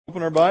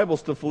Open our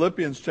Bibles to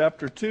Philippians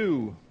chapter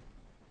 2.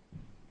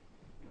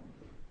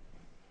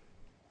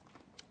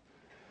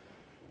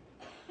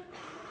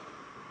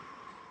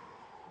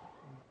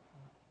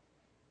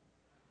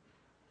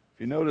 If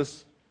you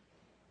notice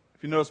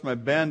my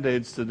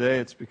Band-Aids today,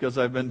 it's because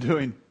I've been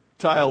doing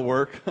tile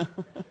work.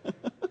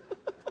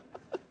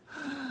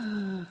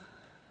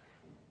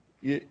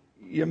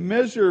 You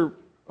measure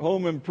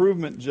home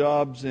improvement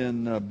jobs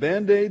in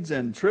Band-Aids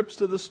and trips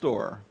to the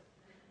store.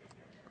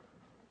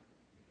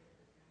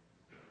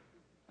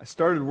 I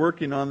started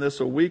working on this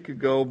a week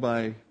ago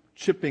by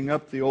chipping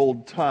up the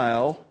old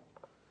tile.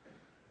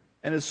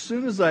 And as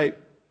soon as I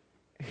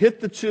hit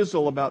the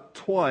chisel about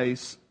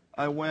twice,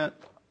 I went,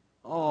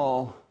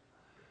 oh,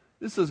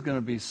 this is going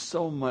to be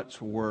so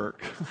much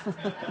work.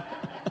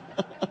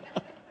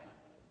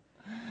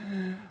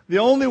 The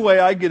only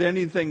way I get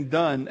anything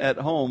done at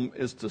home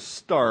is to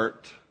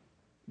start,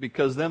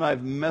 because then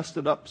I've messed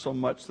it up so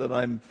much that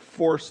I'm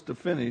forced to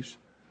finish.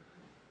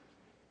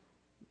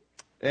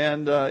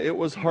 And it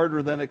was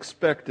harder than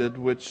expected,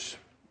 which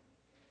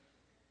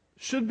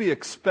should be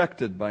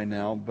expected by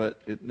now,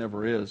 but it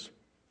never is.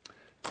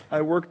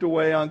 I worked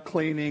away on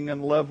cleaning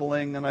and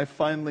leveling, and I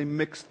finally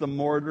mixed the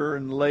mortar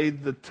and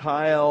laid the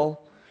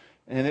tile,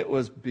 and it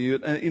was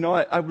beautiful. And, you know,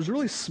 I was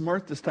really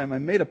smart this time. I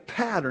made a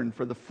pattern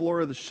for the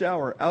floor of the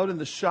shower out in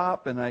the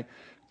shop, and I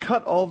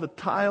cut all the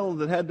tile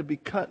that had to be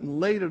cut and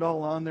laid it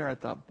all on there. I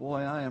thought, boy,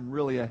 I am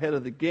really ahead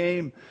of the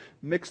game.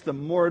 Mixed the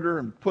mortar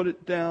and put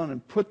it down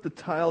and put the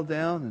tile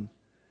down. And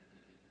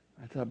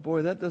I thought,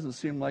 boy, that doesn't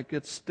seem like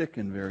it's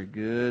sticking very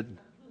good.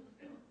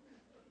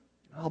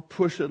 I'll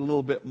push it a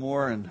little bit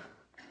more. And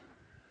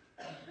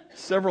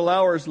several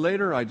hours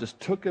later, I just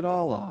took it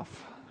all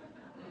off.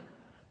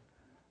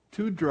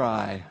 Too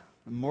dry.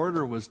 The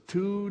mortar was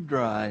too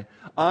dry.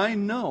 I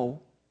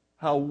know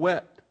how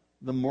wet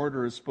the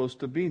mortar is supposed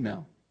to be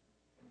now.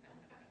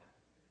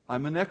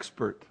 I'm an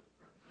expert.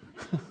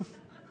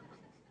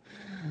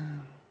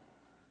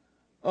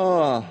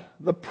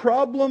 The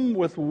problem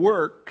with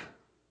work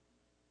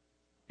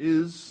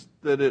is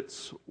that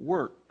it's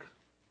work.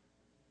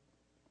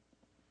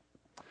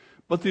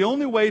 But the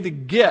only way to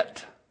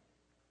get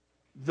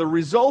the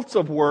results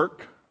of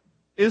work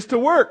is to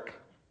work.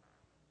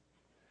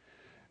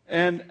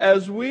 And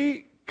as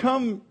we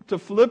come to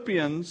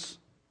Philippians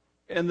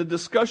and the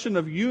discussion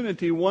of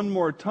unity one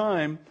more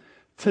time,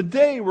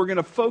 today we're going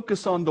to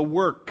focus on the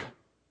work.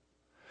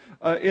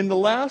 In the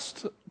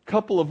last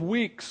couple of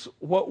weeks,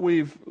 what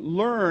we've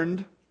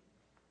learned,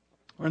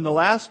 or in the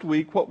last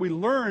week, what we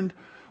learned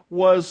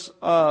was,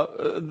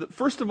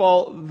 first of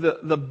all,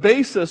 the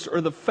basis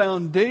or the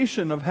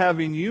foundation of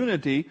having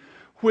unity,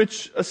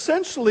 which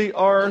essentially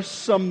are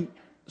some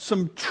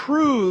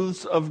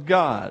truths of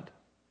God.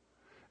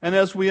 And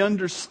as we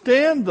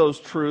understand those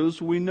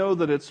truths, we know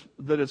that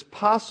it's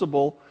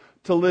possible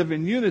to live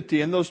in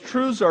unity. And those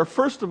truths are,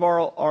 first of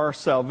all, our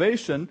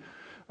salvation.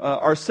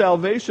 Our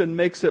salvation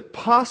makes it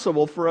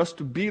possible for us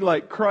to be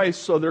like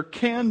Christ, so there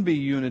can be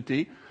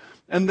unity.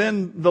 And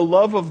then the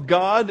love of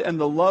God and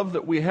the love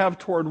that we have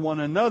toward one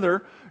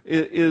another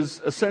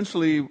is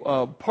essentially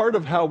part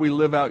of how we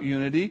live out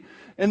unity.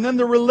 And then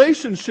the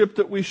relationship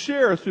that we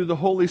share through the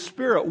Holy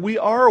Spirit. We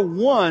are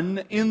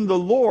one in the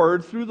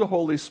Lord through the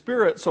Holy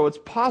Spirit, so it's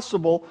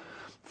possible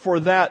for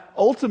that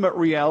ultimate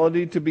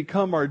reality to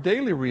become our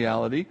daily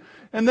reality.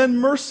 And then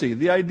mercy,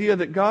 the idea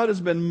that God has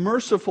been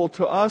merciful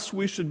to us,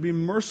 we should be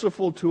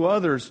merciful to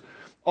others.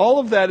 All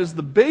of that is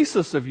the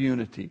basis of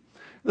unity.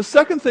 The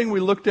second thing we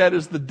looked at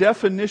is the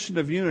definition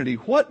of unity.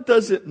 What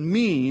does it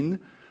mean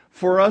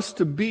for us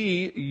to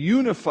be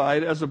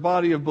unified as a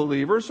body of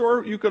believers?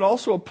 Or you could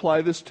also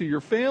apply this to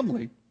your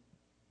family.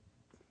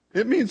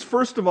 It means,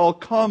 first of all,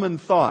 common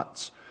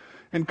thoughts.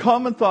 And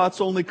common thoughts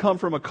only come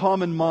from a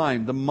common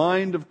mind, the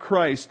mind of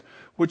Christ,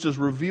 which is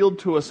revealed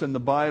to us in the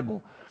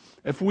Bible.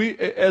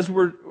 As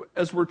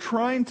we're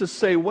trying to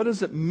say, what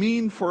does it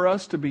mean for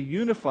us to be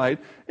unified?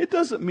 It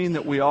doesn't mean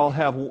that we all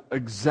have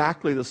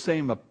exactly the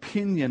same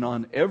opinion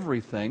on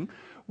everything.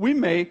 We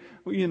may,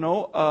 we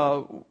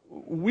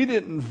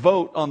didn't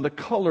vote on the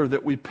color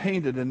that we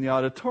painted in the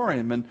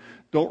auditorium. And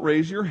don't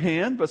raise your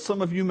hand, but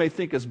some of you may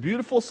think it's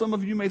beautiful. Some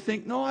of you may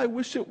think, no, I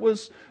wish it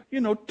was,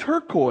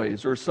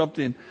 turquoise or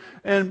something.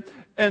 And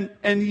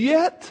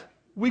yet,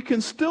 we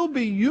can still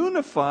be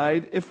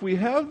unified if we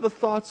have the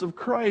thoughts of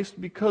Christ,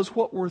 because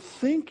what we're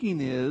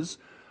thinking is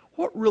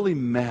what really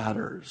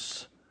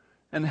matters.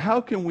 And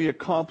how can we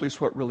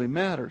accomplish what really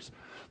matters?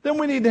 Then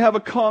we need to have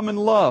a common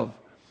love.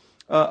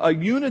 A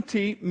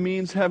unity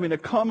means having a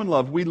common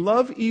love. We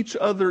love each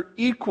other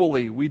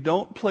equally. We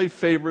don't play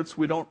favorites.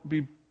 We don't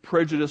be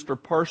prejudiced or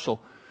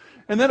partial.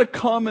 And then a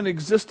common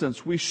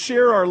existence. We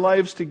share our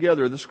lives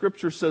together. The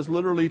Scripture says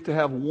literally to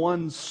have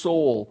one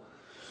soul.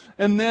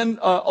 And then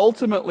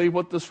ultimately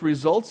what this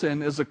results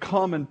in is a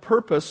common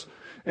purpose.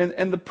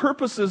 And the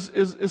purpose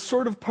is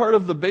sort of part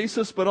of the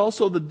basis, but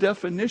also the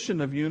definition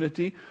of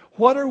unity.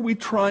 What are we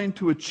trying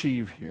to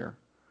achieve here?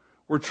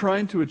 We're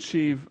trying to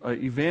achieve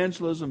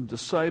evangelism,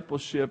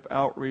 discipleship,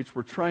 outreach.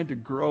 We're trying to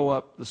grow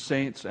up the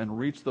saints and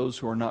reach those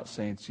who are not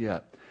saints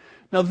yet.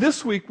 Now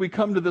this week we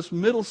come to this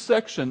middle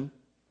section,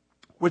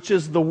 which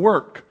is the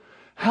work.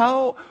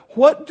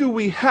 What do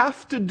we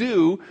have to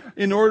do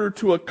in order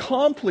to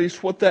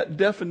accomplish what that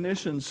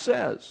definition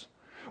says?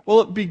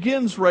 Well, it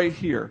begins right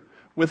here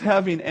with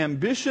having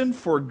ambition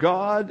for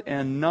God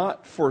and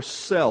not for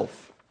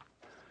self.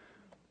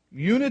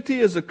 Unity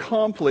is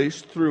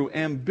accomplished through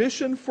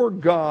ambition for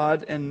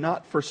God and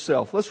not for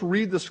self. Let's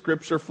read the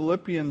scripture,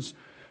 Philippians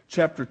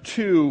chapter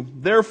 2.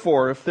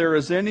 Therefore, if there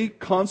is any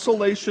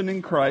consolation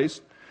in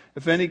Christ,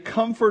 if any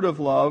comfort of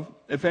love,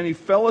 if any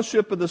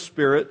fellowship of the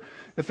Spirit,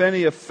 if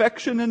any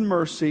affection and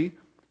mercy,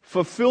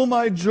 fulfill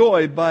my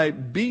joy by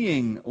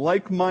being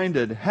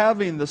like-minded,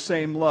 having the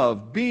same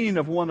love, being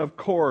of one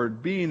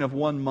accord, being of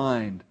one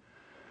mind.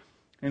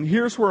 And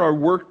here's where our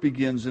work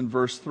begins in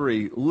verse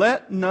 3.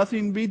 Let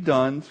nothing be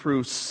done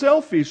through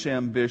selfish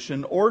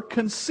ambition or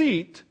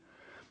conceit,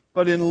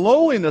 but in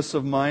lowliness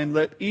of mind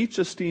let each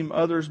esteem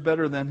others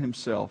better than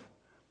himself.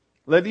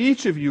 Let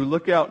each of you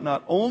look out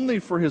not only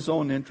for his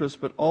own interests,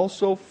 but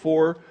also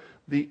for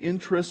the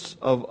interests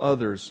of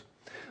others.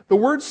 The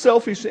word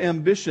selfish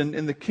ambition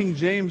in the King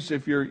James,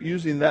 if you're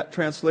using that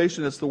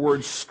translation, it's the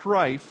word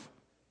strife.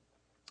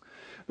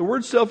 The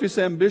word selfish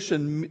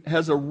ambition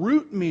has a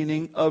root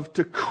meaning of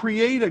to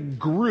create a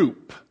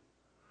group.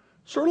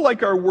 Sort of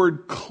like our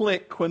word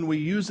clique when we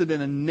use it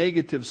in a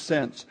negative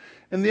sense.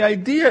 And the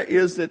idea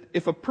is that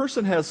if a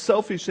person has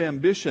selfish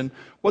ambition,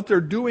 what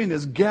they're doing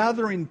is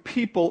gathering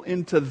people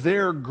into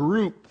their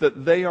group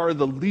that they are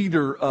the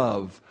leader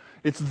of.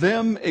 It's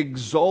them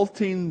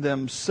exalting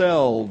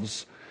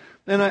themselves.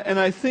 And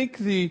I think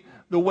the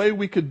way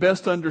we could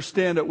best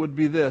understand it would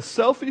be this.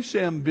 Selfish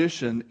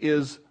ambition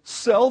is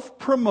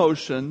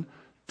self-promotion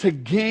to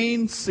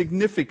gain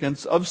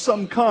significance of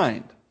some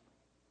kind.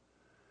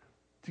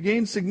 To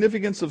gain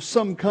significance of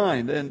some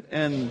kind.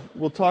 And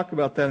we'll talk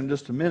about that in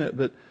just a minute.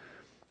 But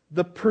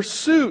the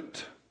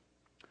pursuit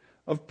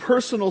of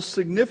personal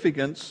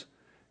significance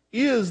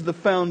is the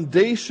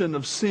foundation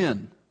of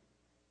sin.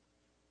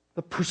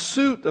 The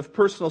pursuit of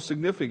personal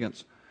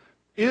significance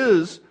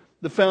is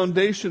the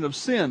foundation of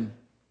sin.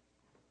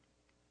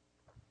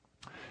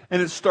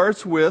 And it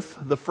starts with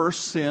the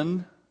first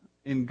sin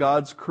in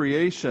God's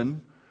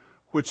creation,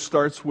 which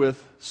starts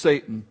with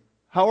Satan.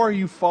 How are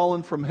you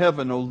fallen from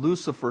heaven, O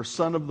Lucifer,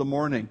 son of the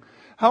morning?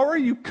 How are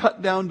you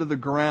cut down to the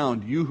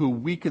ground, you who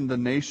weaken the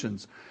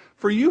nations?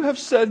 For you have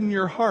said in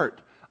your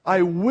heart,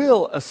 I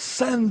will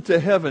ascend to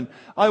heaven.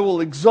 I will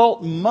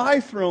exalt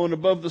my throne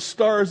above the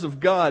stars of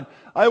God.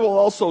 I will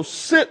also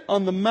sit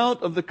on the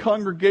mount of the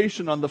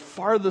congregation on the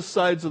farthest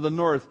sides of the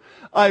north.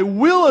 I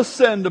will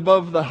ascend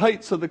above the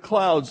heights of the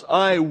clouds.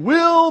 I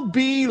will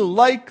be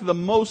like the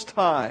Most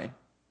High.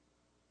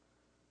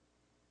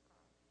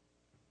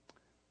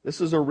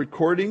 This is a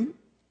recording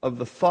of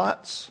the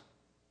thoughts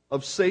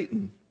of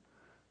Satan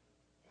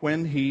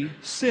when he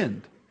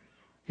sinned.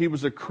 He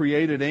was a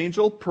created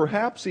angel,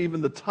 perhaps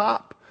even the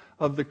top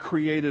of the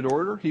created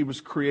order. He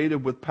was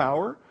created with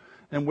power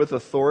and with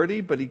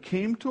authority, but he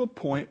came to a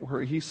point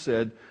where he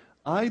said,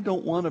 I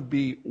don't want to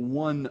be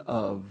one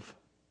of.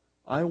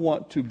 I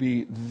want to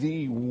be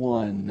the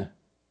one.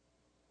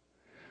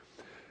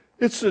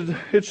 It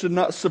should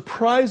not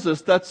surprise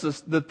us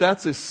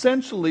that's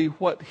essentially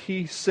what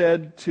he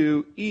said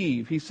to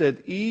Eve. He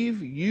said,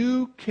 Eve,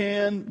 you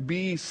can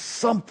be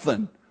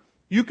something.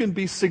 You can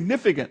be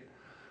significant.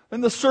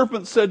 And the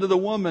serpent said to the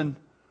woman,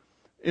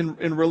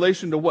 in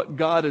relation to what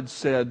God had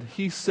said,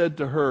 he said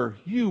to her,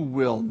 you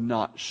will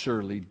not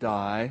surely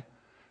die.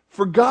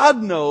 For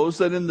God knows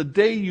that in the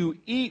day you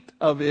eat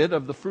of it,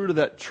 of the fruit of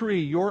that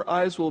tree, your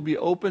eyes will be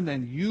opened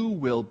and you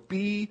will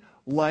be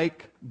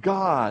like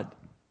God.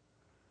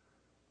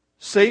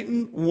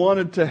 Satan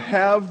wanted to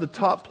have the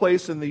top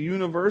place in the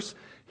universe.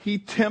 He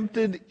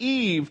tempted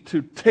Eve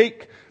to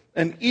take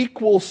an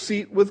equal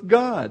seat with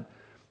God.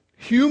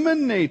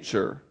 Human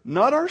nature,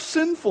 not our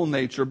sinful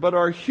nature, but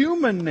our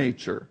human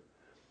nature,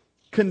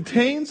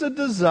 contains a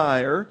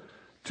desire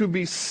to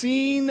be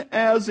seen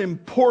as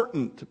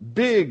important,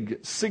 big,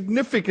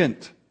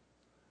 significant.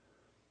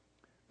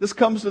 This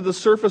comes to the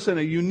surface in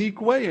a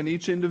unique way in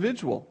each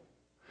individual.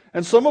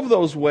 And some of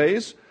those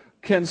ways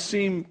can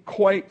seem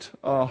quite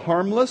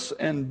harmless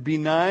and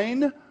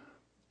benign.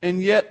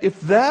 And yet,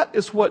 if that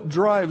is what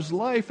drives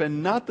life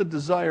and not the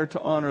desire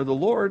to honor the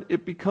Lord,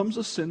 it becomes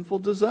a sinful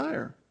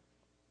desire.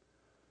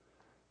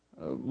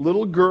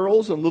 Little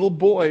girls and little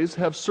boys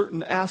have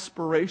certain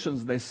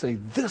aspirations. They say,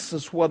 this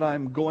is what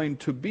I'm going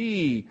to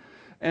be.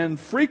 And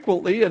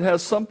frequently it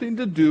has something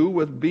to do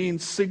with being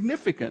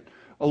significant.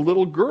 A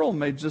little girl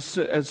may just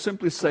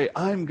simply say,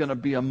 I'm going to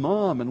be a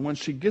mom. And when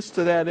she gets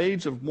to that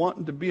age of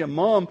wanting to be a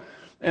mom,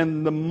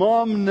 and the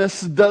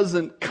momness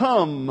doesn't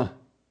come,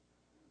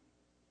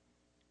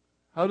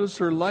 how does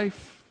her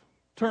life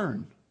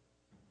turn?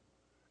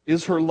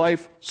 Is her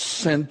life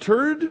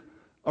centered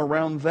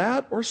around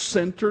that or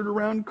centered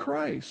around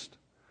Christ?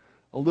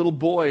 A little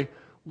boy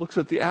looks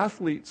at the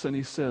athletes and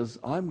he says,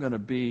 I'm going to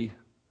be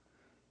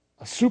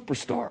a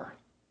superstar.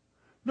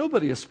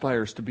 Nobody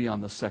aspires to be on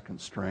the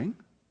second string.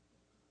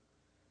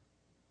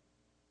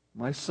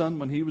 My son,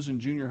 when he was in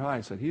junior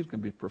high, said he's going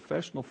to be a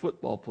professional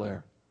football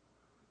player.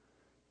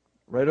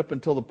 Right up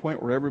until the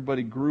point where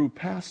everybody grew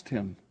past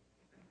him.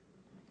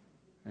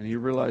 And he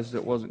realized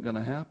it wasn't going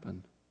to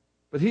happen.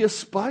 But he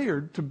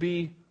aspired to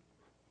be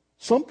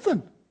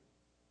something.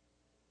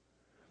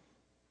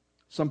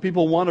 Some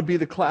people want to be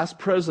the class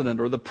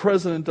president or the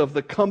president of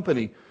the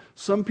company.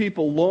 Some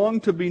people long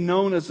to be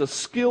known as a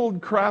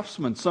skilled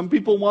craftsman. Some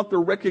people want the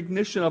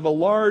recognition of a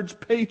large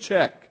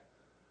paycheck.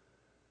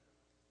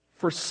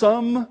 For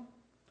some,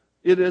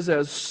 it is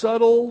as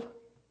subtle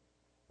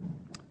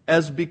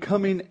as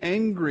becoming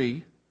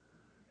angry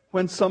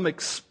when some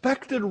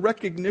expected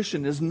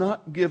recognition is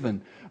not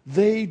given.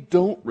 They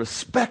don't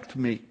respect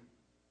me.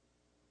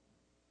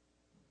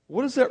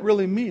 What does that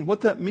really mean?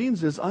 What that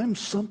means is I'm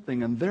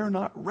something and they're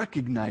not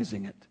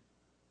recognizing it.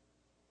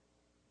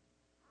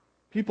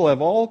 People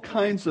have all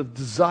kinds of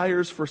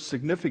desires for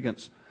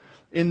significance.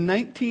 In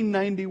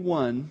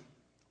 1991,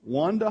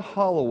 Wanda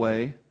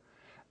Holloway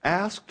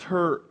asked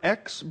her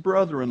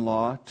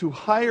ex-brother-in-law to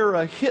hire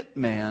a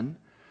hitman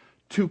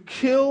to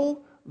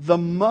kill the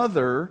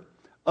mother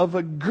of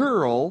a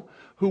girl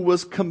who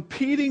was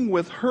competing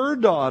with her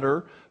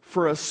daughter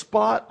for a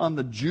spot on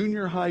the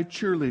junior high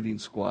cheerleading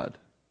squad.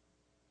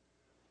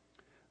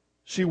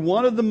 She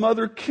wanted the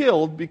mother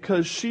killed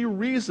because she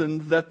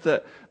reasoned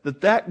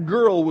that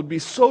girl would be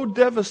so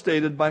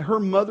devastated by her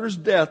mother's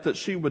death that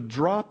she would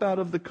drop out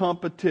of the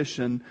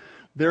competition,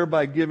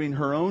 thereby giving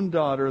her own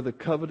daughter the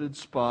coveted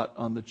spot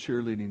on the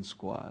cheerleading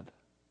squad.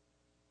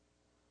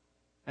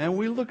 And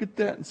we look at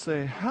that and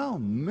say, how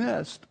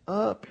messed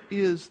up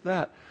is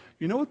that?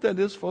 You know what that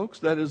is, folks?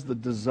 That is the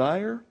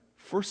desire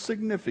for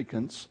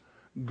significance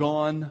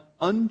gone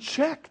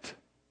unchecked.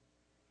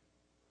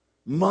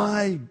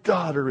 My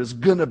daughter is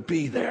going to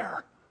be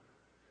there.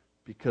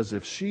 Because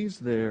if she's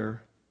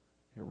there,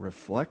 it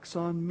reflects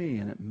on me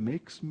and it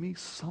makes me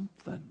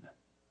something.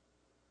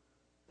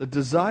 The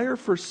desire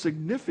for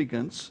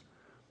significance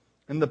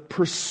and the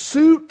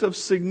pursuit of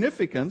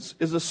significance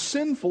is a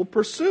sinful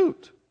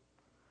pursuit.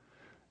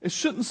 It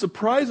shouldn't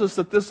surprise us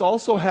that this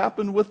also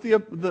happened with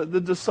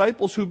the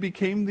disciples who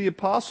became the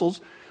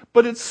apostles,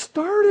 but it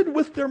started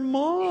with their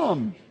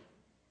mom.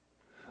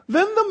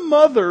 Then the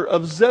mother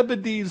of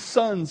Zebedee's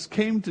sons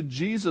came to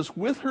Jesus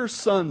with her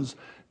sons,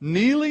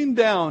 kneeling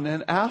down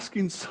and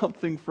asking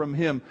something from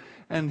him.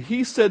 And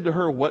he said to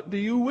her, "What do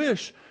you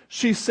wish?"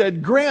 She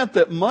said, "Grant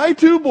that my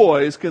two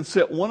boys can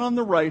sit one on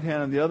the right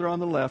hand and the other on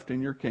the left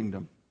in your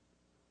kingdom."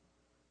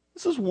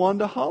 This is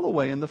Wanda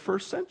Holloway in the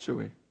first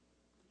century.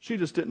 She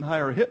just didn't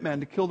hire a hitman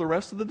to kill the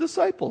rest of the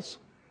disciples.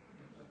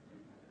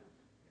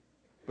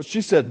 But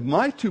she said,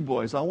 my two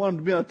boys, I want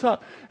them to be on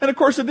top. And of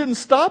course it didn't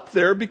stop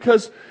there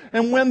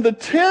and when the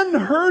 10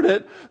 heard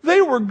it,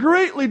 they were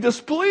greatly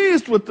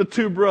displeased with the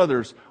two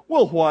brothers.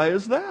 Well, why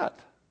is that?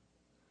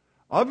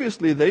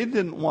 Obviously they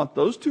didn't want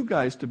those two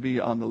guys to be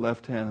on the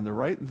left hand and the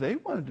right. They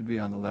wanted to be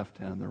on the left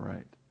hand and the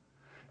right.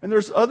 And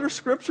there's other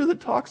scripture that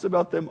talks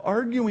about them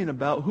arguing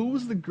about who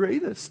was the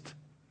greatest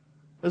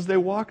as they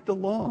walked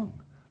along.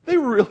 They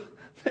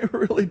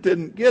really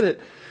didn't get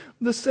it.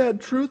 The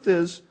sad truth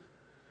is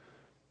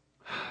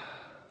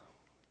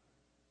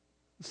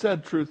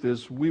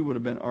we would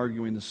have been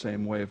arguing the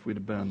same way if we'd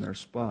have been on their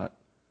spot.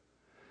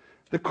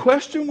 The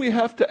question we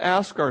have to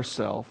ask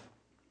ourselves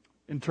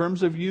in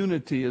terms of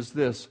unity is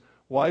this: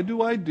 why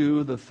do I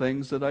do the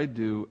things that I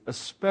do,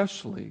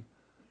 especially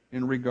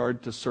in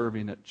regard to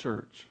serving at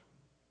church?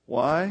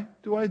 Why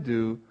do I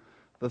do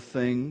the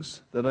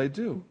things that I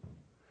do?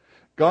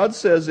 God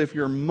says if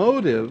your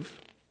motive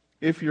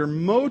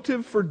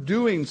for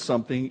doing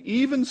something,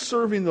 even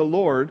serving the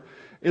Lord,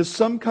 is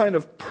some kind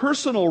of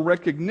personal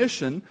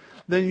recognition,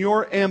 then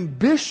your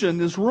ambition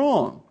is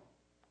wrong.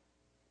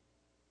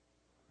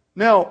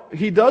 Now,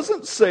 he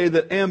doesn't say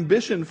that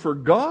ambition for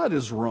God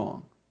is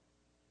wrong.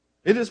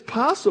 It is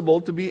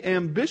possible to be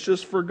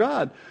ambitious for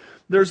God.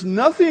 There's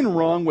nothing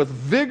wrong with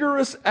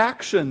vigorous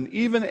action,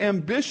 even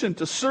ambition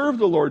to serve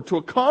the Lord, to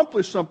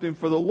accomplish something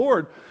for the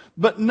Lord,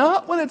 but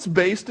not when it's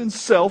based in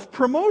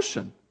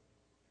self-promotion.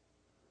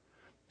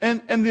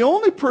 And the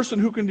only person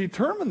who can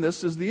determine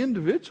this is the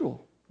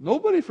individual.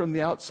 Nobody from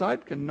the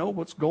outside can know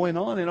what's going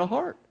on in a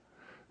heart.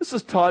 This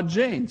is Todd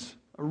Janes,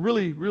 a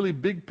really, really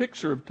big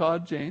picture of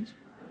Todd Janes.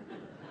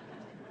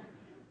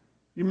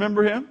 You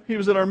remember him? He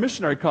was at our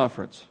missionary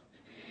conference.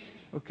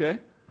 Okay?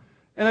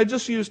 And I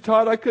just used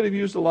Todd. I could have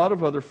used a lot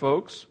of other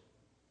folks.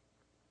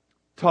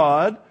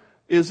 Todd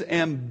is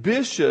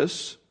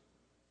ambitious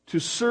to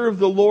serve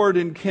the Lord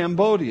in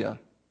Cambodia.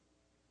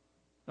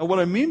 Now what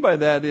I mean by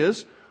that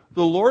is,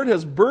 the Lord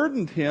has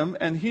burdened him,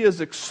 and he has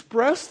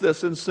expressed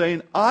this in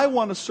saying, I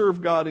want to serve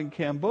God in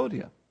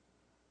Cambodia.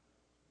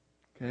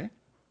 Okay?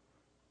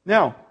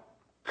 Now,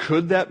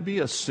 could that be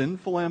a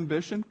sinful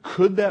ambition?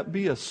 Could that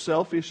be a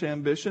selfish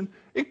ambition?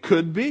 It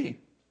could be.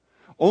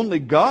 Only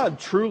God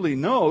truly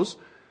knows.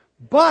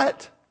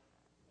 But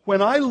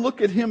when I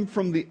look at him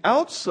from the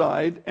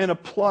outside and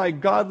apply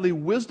godly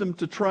wisdom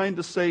to trying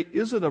to say,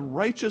 is it a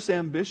righteous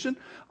ambition?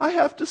 I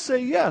have to say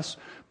yes.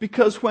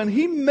 Because when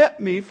he met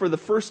me for the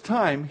first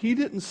time, he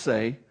didn't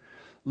say,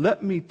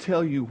 let me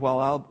tell you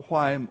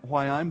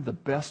why I'm the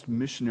best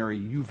missionary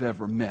you've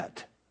ever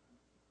met.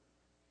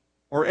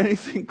 Or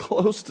anything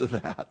close to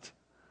that.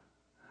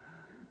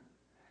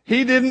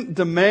 He didn't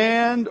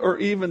demand or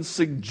even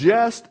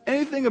suggest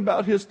anything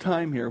about his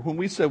time here. When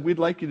we said, we'd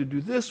like you to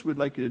do this, we'd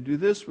like you to do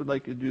this, we'd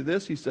like you to do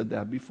this, he said,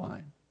 that'd be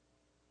fine.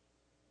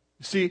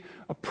 You see,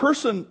 a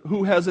person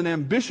who has an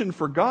ambition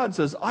for God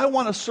says, I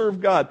want to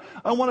serve God.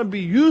 I want to be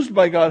used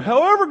by God,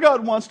 however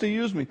God wants to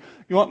use me.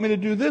 You want me to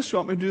do this? You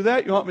want me to do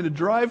that? You want me to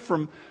drive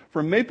from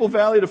Maple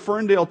Valley to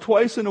Ferndale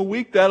twice in a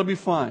week? That'll be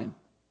fine.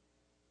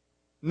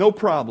 No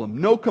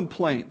problem. No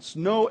complaints.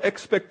 No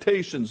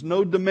expectations.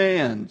 No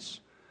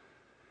demands.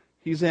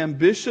 He's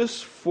ambitious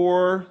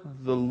for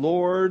the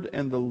Lord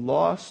and the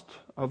lost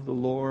of the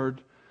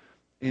Lord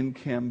in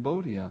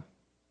Cambodia.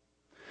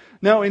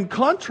 Now, in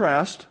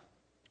contrast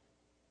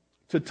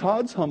to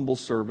Todd's humble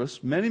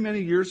service, many, many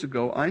years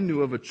ago, I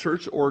knew of a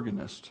church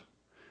organist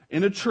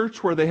in a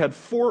church where they had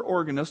 4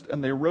 organists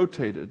and they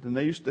rotated. And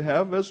they used to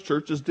have, as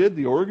churches did,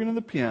 the organ and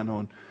the piano.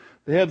 And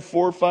they had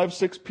 4, 5,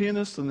 6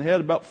 pianists, and they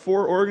had about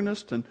 4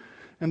 organists. And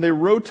they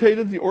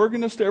rotated the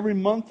organist every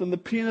month and the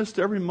pianist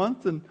every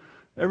month. And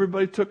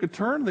everybody took a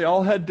turn. They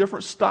all had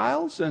different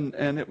styles, and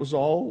it was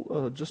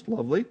all just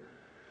lovely.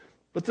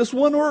 But this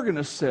one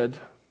organist said,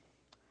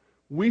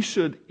 we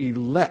should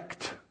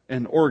elect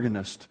an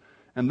organist,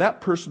 and that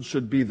person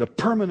should be the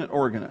permanent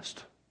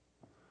organist.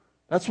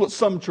 That's what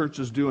some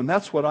churches do, and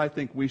that's what I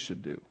think we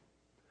should do.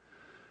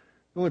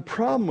 The only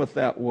problem with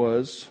that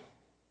was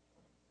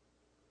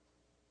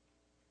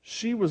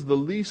she was the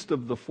least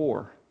of the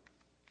 4.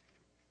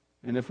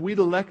 And if we'd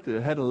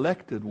had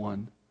elected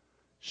one,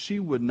 she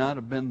would not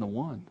have been the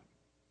one.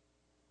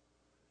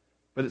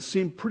 But it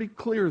seemed pretty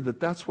clear that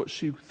that's what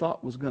she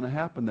thought was going to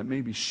happen, that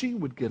maybe she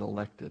would get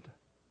elected.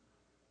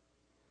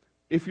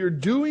 If you're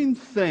doing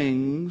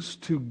things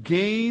to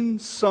gain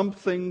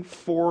something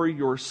for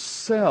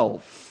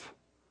yourself,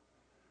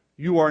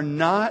 you are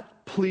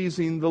not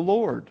pleasing the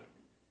Lord.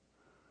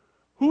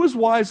 Who is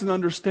wise and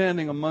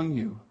understanding among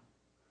you?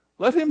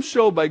 Let him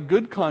show by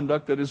good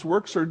conduct that his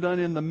works are done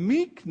in the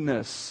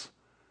meekness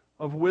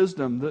of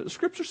wisdom. The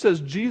Scripture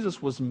says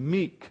Jesus was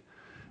meek.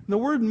 And the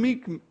word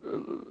meek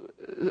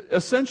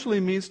essentially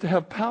means to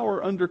have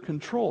power under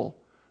control.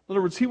 In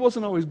other words, he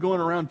wasn't always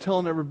going around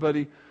telling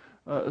everybody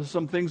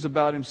some things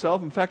about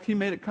himself. In fact, he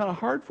made it kind of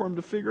hard for him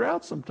to figure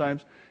out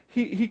sometimes.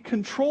 He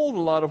controlled a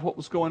lot of what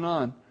was going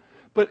on.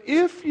 But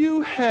if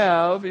you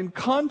have, in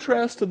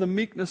contrast to the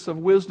meekness of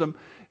wisdom,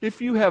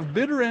 if you have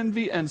bitter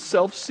envy and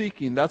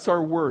self-seeking, that's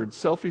our word,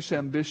 selfish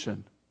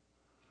ambition.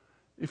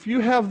 If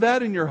you have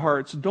that in your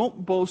hearts,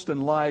 don't boast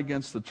and lie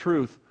against the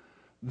truth.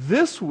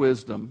 This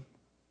wisdom,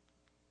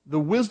 the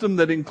wisdom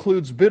that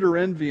includes bitter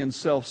envy and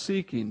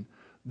self-seeking,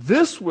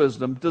 this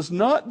wisdom does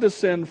not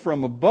descend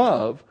from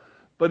above,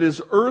 but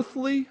is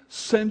earthly,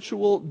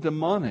 sensual,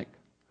 demonic.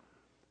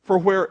 For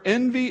where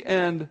envy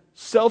and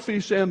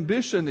selfish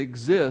ambition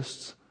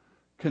exists,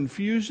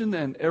 confusion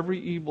and every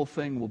evil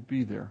thing will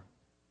be there.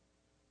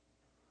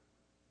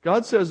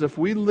 God says if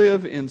we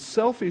live in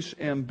selfish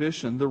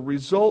ambition, the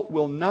result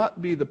will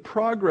not be the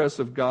progress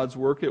of God's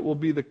work, it will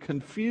be the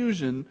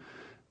confusion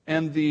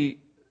and the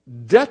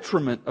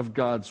detriment of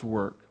God's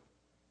work.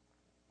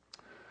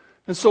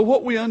 And so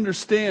what we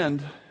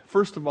understand,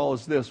 first of all,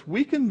 is this: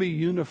 we can be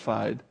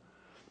unified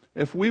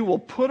if we will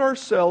put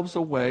ourselves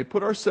away,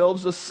 put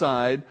ourselves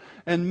aside,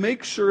 and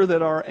make sure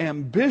that our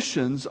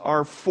ambitions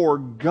are for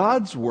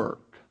God's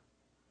work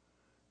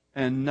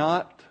and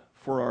not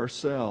for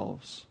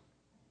ourselves.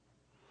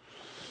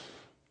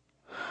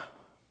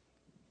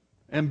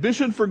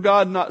 Ambition for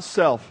God, not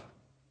self.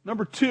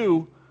 Number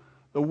 2,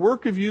 the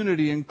work of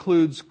unity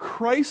includes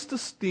Christ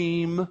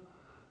esteem,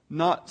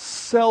 not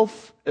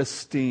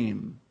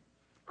self-esteem.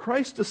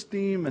 Christ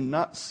esteem and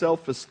not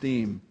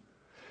self-esteem.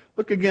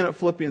 Look again at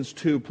Philippians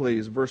 2,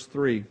 please, verse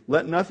 3.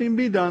 Let nothing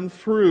be done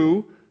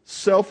through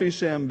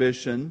selfish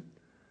ambition.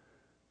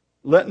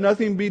 Let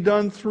nothing be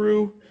done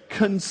through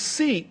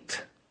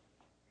conceit.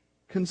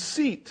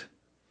 Conceit.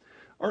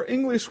 Our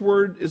English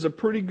word is a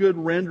pretty good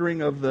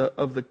rendering of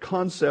the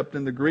concept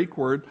in the Greek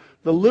word.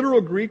 The literal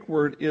Greek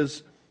word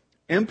is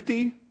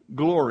empty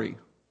glory.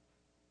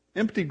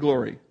 Empty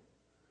glory.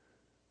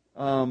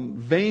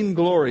 Vain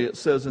glory, it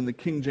says in the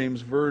King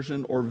James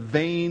Version, or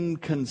vain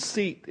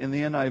conceit in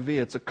the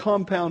NIV. It's a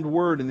compound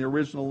word in the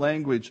original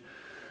language.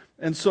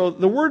 And so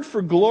the word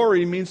for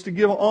glory means to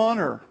give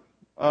honor.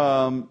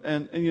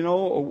 And you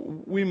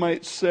know, we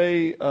might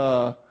say,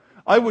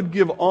 I would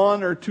give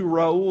honor to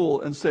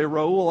Raul and say,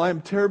 Raul, I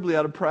am terribly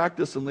out of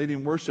practice in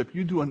leading worship.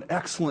 You do an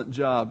excellent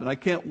job, and I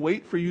can't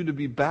wait for you to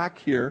be back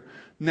here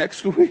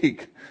next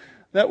week.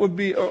 That would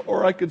be,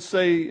 or I could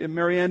say,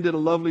 Marianne did a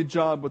lovely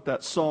job with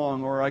that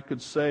song, or I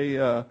could say,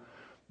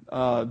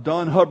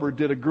 Don Hubbard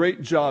did a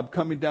great job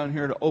coming down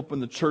here to open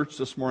the church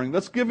this morning.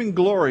 That's giving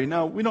glory.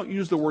 Now, we don't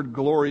use the word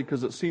glory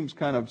because it seems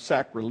kind of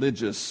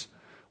sacrilegious,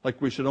 like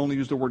we should only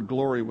use the word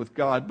glory with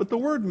God. But the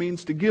word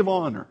means to give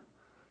honor.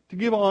 To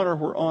give honor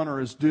where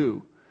honor is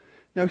due.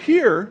 Now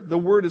here, the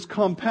word is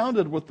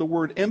compounded with the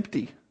word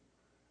empty.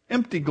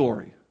 Empty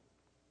glory.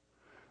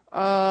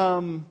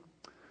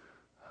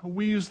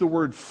 We use the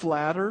word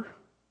flatter.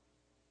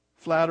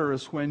 Flatter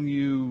is when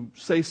you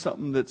say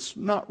something that's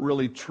not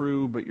really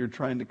true, but you're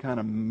trying to kind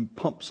of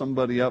pump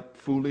somebody up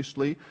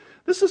foolishly.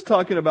 This is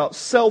talking about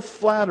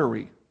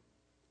self-flattery.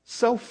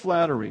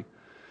 Self-flattery.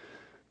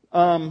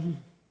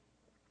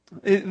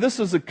 This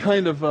is a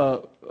kind of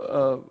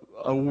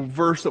a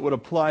verse that would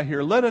apply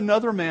here. Let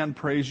another man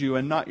praise you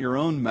and not your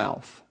own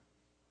mouth.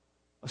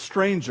 A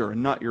stranger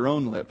and not your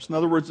own lips. In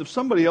other words, if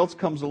somebody else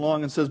comes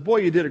along and says,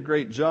 boy, you did a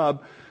great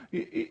job,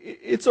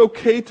 it's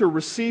okay to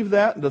receive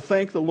that and to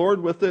thank the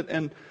Lord with it,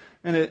 and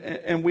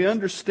we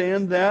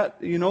understand that.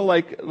 You know,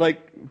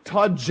 like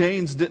Todd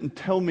Janes didn't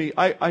tell me.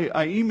 I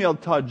emailed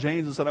Todd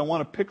Janes and said, I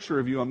want a picture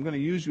of you. I'm going to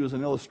use you as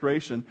an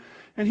illustration.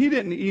 And he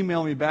didn't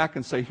email me back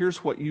and say,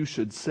 here's what you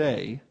should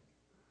say.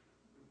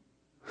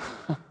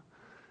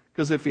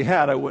 Because if he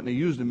had, I wouldn't have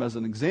used him as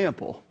an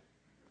example.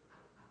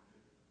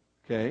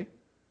 Okay?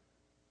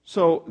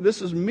 So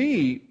this is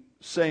me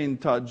saying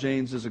Todd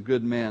Janes is a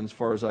good man as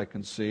far as I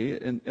can see.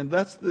 And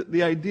that's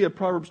the idea of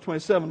Proverbs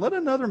 27. Let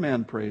another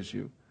man praise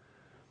you.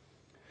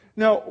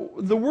 Now,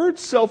 the word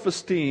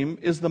self-esteem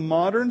is the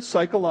modern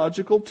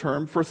psychological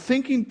term for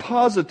thinking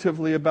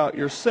positively about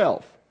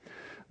yourself.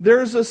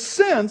 There's a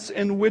sense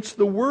in which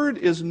the word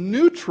is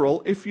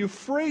neutral if you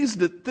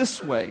phrased it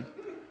this way.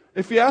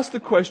 If you ask the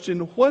question,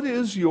 what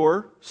is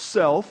your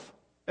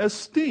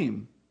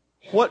self-esteem?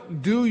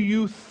 What do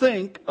you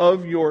think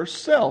of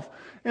yourself?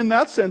 In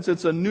that sense,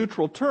 it's a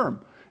neutral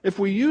term. If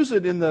we use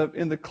it in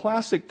the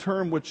classic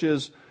term, which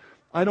is,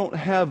 I don't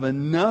have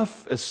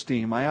enough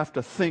esteem, I have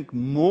to think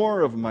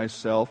more of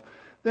myself,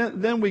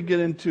 then we get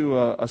into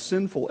a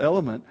sinful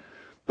element.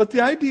 But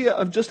the idea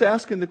of just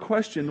asking the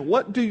question,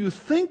 what do you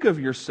think of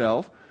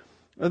yourself?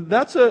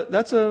 That's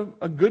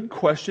a good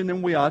question,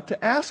 and we ought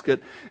to ask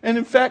it. And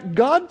in fact,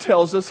 God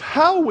tells us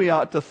how we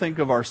ought to think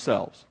of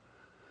ourselves.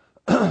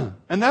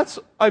 And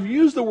I've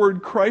used the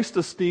word Christ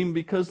esteem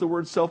because the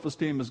word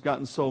self-esteem has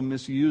gotten so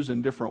misused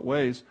in different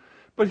ways.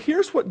 But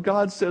here's what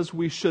God says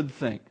we should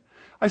think.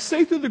 I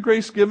say through the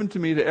grace given to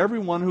me to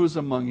everyone who is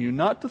among you,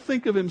 not to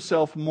think of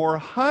himself more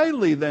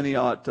highly than he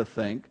ought to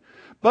think,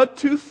 but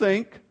to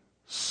think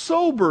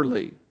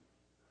soberly,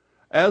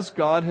 as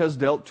God has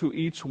dealt to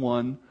each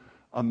one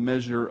a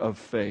measure of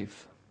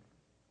faith.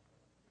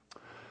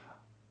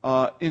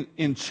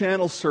 In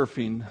channel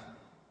surfing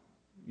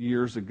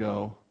years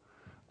ago,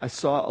 I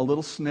saw a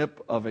little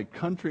snip of a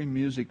country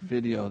music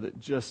video that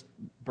just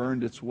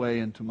burned its way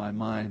into my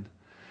mind.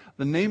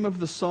 The name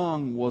of the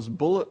song was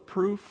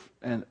Bulletproof,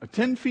 and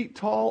 10 feet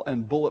tall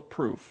and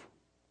bulletproof.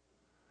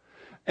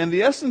 And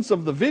the essence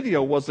of the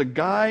video was a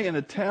guy in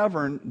a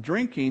tavern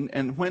drinking,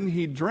 and when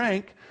he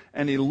drank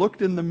and he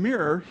looked in the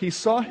mirror, he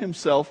saw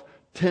himself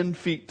 10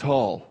 feet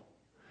tall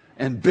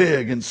and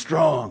big and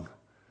strong.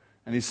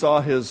 And he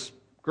saw his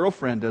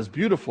girlfriend as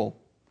beautiful.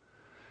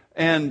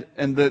 And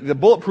the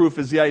bulletproof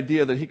is the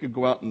idea that he could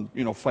go out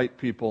and fight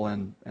people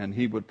and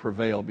he would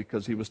prevail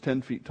because he was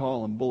 10 feet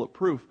tall and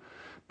bulletproof.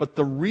 But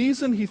the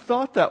reason he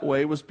thought that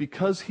way was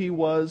because he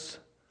was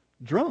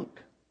drunk.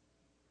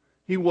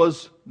 He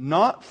was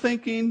not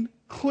thinking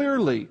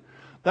clearly.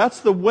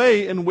 That's the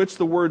way in which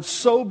the word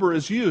sober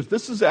is used.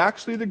 This is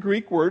actually the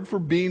Greek word for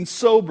being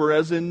sober,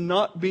 as in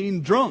not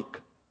being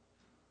drunk.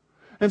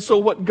 And so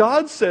what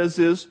God says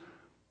is,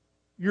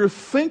 your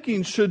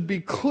thinking should be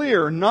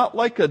clear, not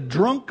like a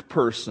drunk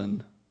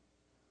person.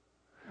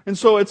 And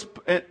so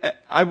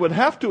I would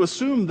have to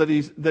assume that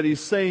he's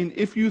saying,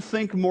 if you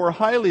think more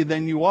highly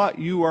than you ought,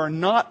 you are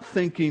not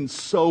thinking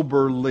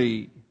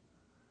soberly.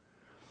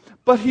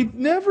 But he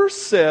never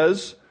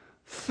says,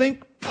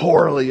 think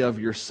poorly of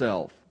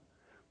yourself.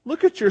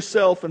 Look at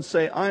yourself and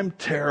say, I'm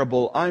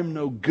terrible, I'm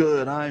no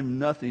good, I'm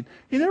nothing.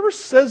 He never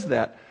says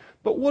that.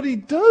 But what he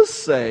does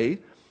say,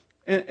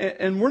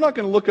 and we're not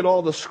going to look at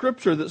all the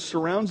scripture that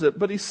surrounds it,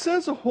 but he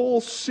says a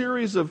whole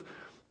series of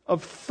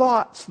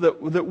thoughts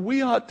that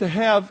we ought to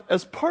have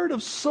as part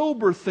of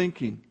sober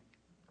thinking.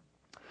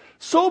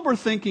 Sober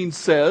thinking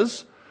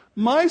says,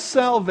 my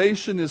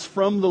salvation is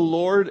from the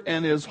Lord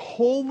and is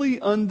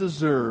wholly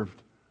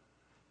undeserved.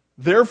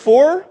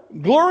 Therefore,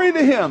 glory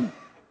to Him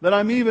that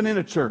I'm even in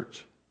a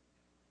church.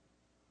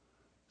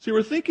 See,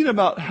 we're thinking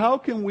about how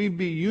can we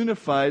be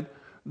unified.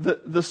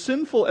 The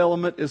sinful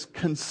element is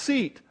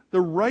conceit. The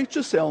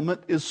righteous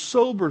element is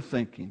sober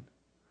thinking.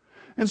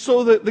 And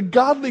so the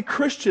godly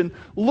Christian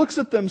looks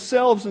at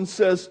themselves and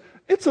says,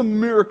 it's a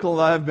miracle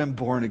that I've been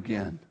born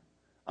again.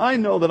 I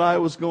know that I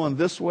was going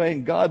this way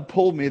and God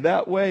pulled me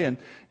that way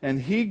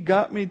and He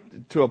got me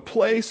to a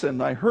place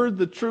and I heard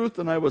the truth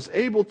and I was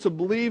able to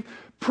believe.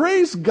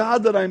 Praise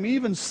God that I'm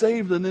even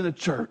saved and in a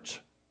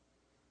church.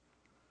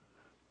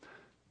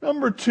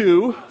 Number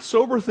 2,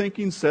 sober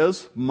thinking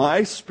says,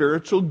 my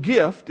spiritual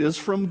gift is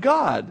from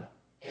God.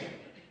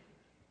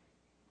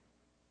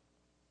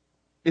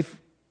 If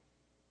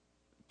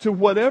to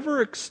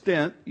whatever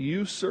extent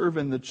you serve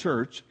in the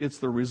church, it's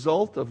the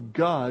result of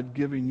God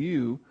giving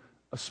you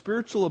a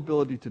spiritual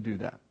ability to do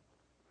that.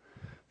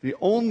 The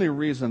only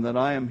reason that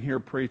I am here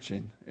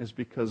preaching is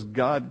because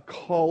God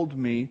called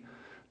me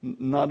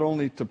not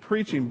only to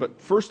preaching, but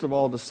first of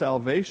all to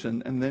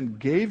salvation, and then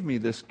gave me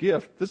this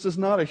gift. This is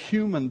not a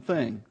human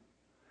thing.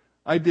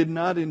 I did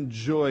not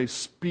enjoy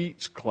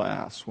speech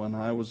class when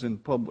I was in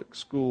public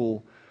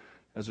school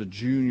as a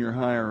junior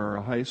high or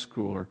a high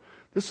schooler.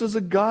 This is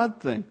a God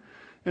thing.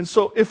 And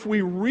so if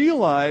we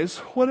realize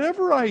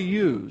whatever I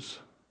use,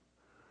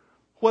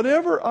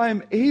 whatever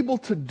I'm able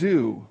to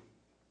do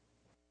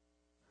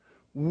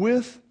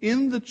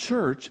within the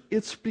church,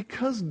 it's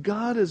because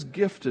God has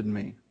gifted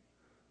me.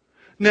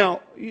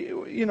 Now,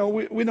 we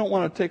don't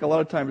want to take a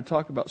lot of time to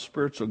talk about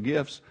spiritual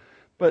gifts,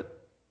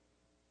 but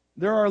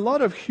there are a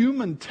lot of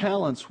human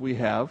talents we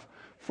have.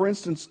 For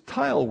instance,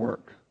 tile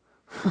work,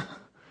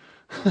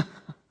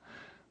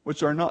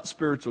 which are not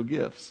spiritual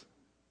gifts.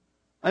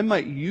 I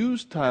might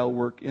use tile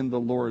work in the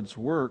Lord's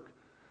work,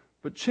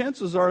 but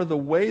chances are the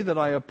way that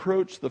I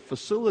approach the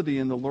facility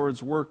in the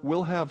Lord's work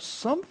will have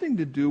something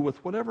to do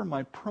with whatever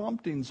my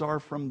promptings are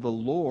from the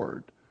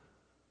Lord.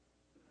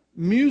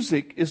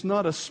 Music is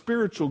not a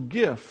spiritual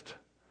gift,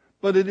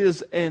 but it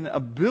is an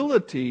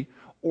ability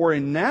or a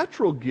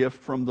natural gift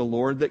from the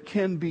Lord that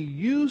can be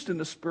used in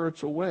a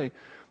spiritual way.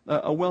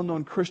 A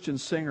well-known Christian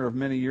singer of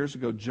many years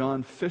ago,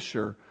 John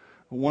Fisher,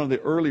 one of the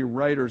early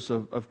writers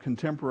of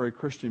contemporary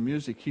Christian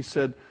music, he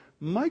said,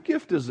 "My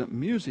gift isn't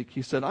music."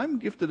 He said, "I'm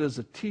gifted as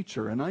a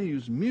teacher, and I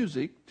use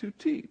music to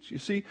teach." You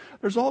see,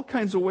 there's all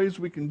kinds of ways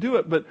we can do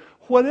it, but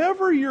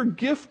whatever your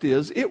gift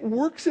is, it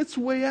works its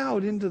way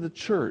out into the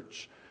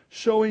church,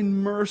 showing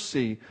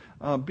mercy,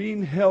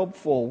 being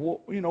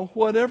helpful,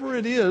 whatever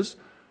it is.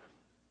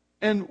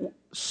 And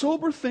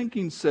sober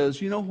thinking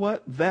says, you know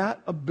what?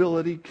 That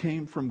ability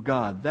came from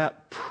God.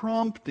 That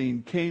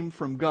prompting came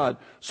from God.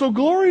 So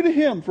glory to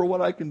Him for what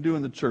I can do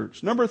in the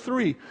church. Number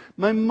 3,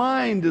 my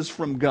mind is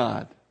from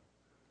God.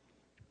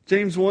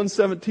 James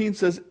 1:17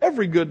 says,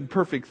 every good and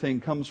perfect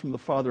thing comes from the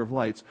Father of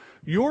lights.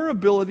 Your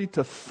ability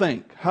to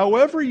think,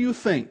 however you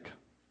think,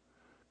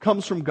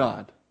 comes from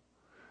God.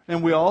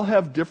 And we all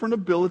have different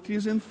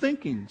abilities in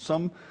thinking.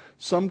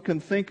 Some can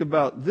think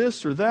about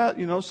this or that,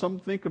 some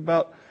think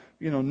about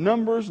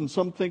numbers, and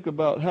some think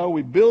about how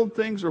we build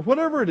things, or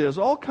whatever it is,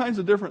 all kinds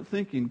of different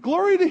thinking.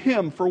 Glory to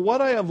Him for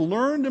what I have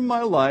learned in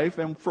my life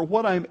and for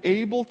what I'm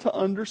able to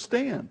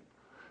understand.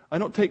 I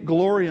don't take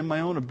glory in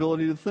my own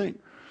ability to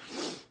think.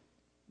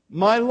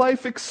 My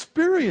life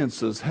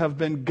experiences have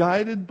been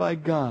guided by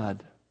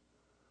God.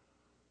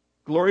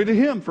 Glory to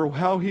Him for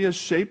how He has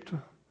shaped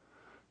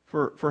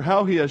for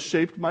how He has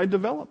shaped my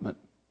development.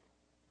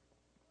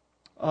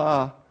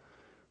 I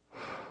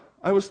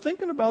was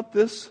thinking about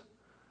this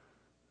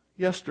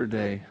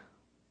yesterday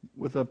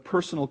with a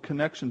personal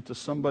connection to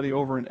somebody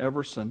over in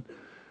Everson.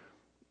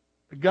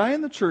 A guy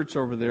in the church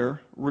over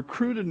there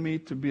recruited me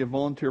to be a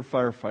volunteer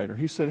firefighter.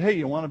 He said, "Hey,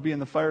 you want to be in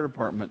the fire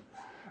department?"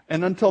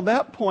 And until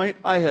that point,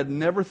 I had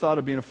never thought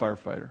of being a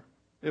firefighter.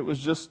 It was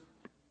just,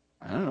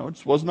 it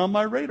just wasn't on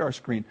my radar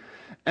screen.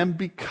 And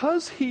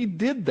because he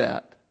did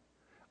that,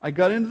 I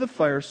got into the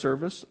fire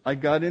service, I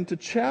got into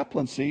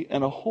chaplaincy,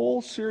 and a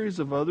whole series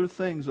of other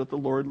things that the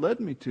Lord led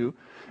me to.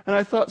 And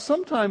I thought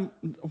sometime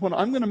when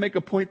I'm going to make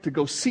a point to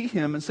go see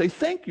him and say,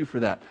 thank you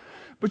for that.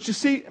 But you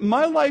see,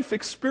 my life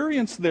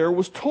experience there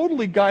was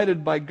totally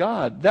guided by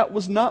God. That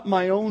was not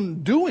my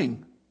own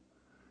doing.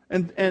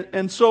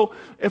 And so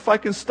if I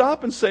can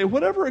stop and say,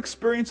 whatever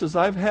experiences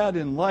I've had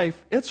in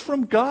life, it's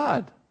from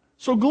God.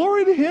 So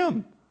glory to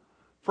Him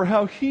for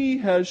how He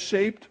has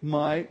shaped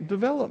my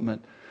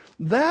development.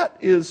 That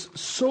is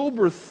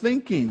sober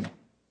thinking.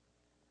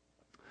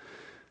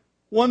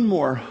 One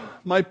more.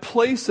 My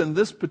place in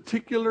this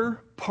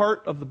particular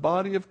part of the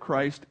body of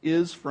Christ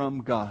is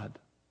from God.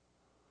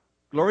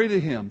 Glory to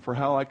Him for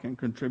how I can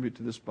contribute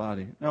to this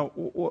body. Now,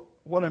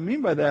 what I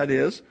mean by that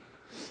is,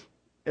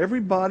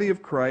 every body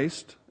of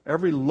Christ,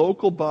 every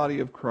local body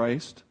of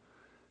Christ,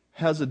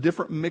 has a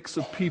different mix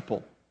of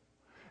people.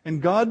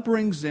 And God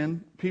brings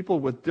in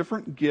people with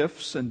different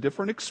gifts and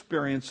different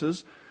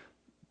experiences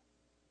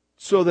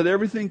so that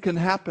everything can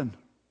happen.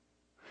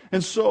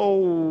 And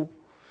so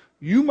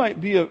you might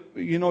be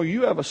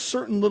you have a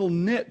certain little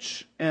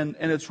niche and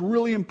it's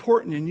really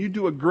important and you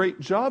do a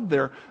great job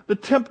there. The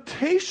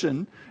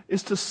temptation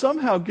is to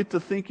somehow get to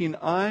thinking,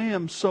 I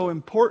am so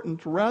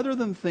important, rather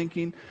than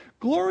thinking,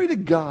 glory to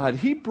God,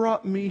 He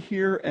brought me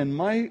here and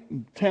my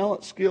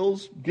talent,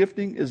 skills,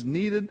 gifting is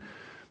needed,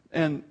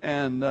 and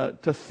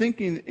to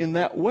thinking in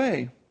that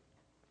way.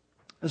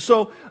 And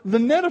so the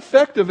net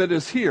effect of it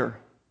is here.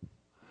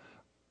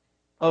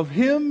 Of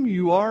Him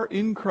you are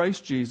in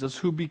Christ Jesus,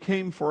 who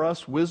became for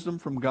us wisdom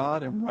from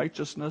God and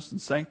righteousness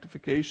and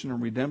sanctification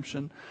and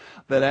redemption,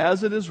 that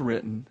as it is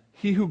written,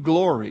 he who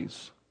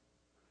glories,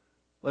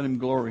 let him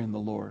glory in the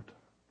Lord.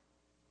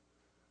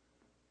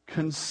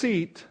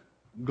 Conceit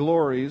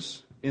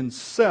glories in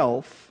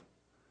self.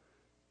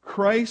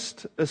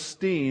 Christ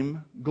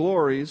esteem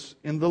glories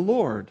in the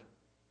Lord.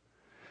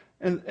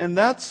 And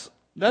that's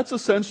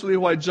essentially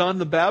why John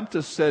the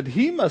Baptist said,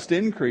 He must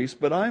increase,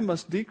 but I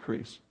must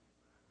decrease.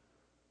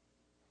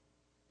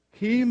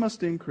 He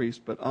must increase,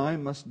 but I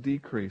must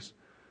decrease.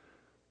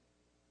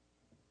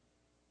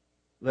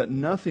 Let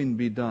nothing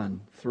be done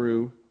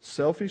through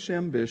selfish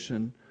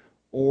ambition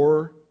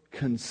or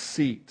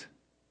conceit.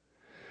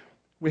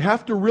 We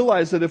have to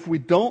realize that if we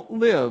don't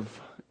live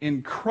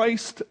in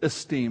Christ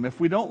esteem, if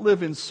we don't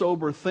live in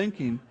sober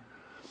thinking,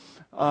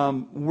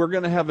 we're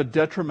going to have a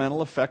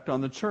detrimental effect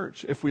on the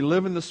church. If we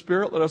live in the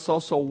Spirit, let us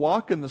also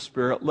walk in the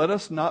Spirit. Let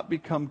us not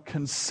become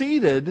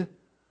conceited,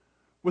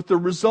 with the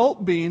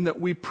result being that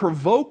we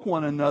provoke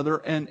one another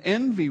and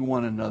envy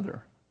one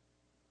another.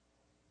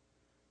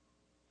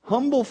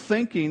 Humble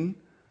thinking,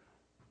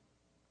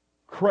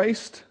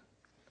 Christ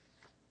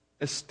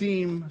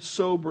esteem,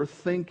 sober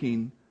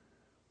thinking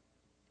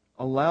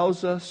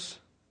allows us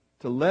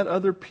to let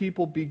other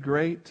people be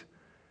great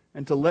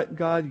and to let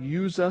God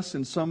use us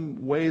in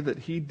some way that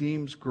He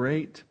deems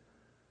great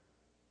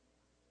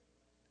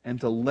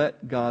and to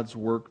let God's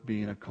work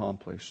be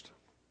accomplished.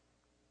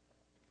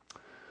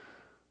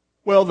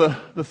 Well,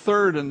 the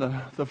third and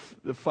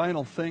the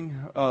final thing,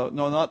 no,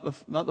 not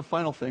the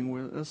final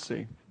thing. Let's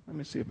see. Let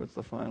me see if it's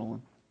the final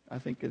one. I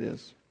think it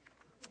is.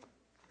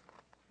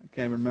 I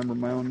can't remember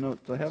my own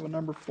notes. Do I have a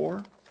number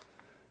 4?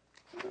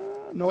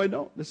 No, I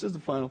don't. This is the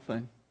final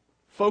thing.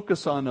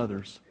 Focus on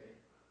others.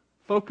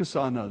 Focus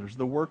on others.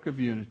 The work of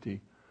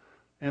unity.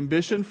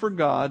 Ambition for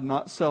God,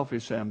 not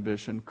selfish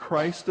ambition.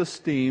 Christ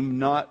esteem,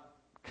 not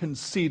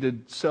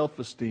conceited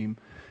self-esteem.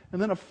 And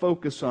then a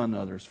focus on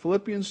others.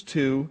 Philippians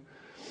 2,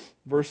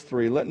 verse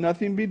 3. Let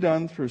nothing be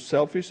done through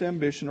selfish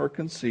ambition or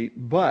conceit,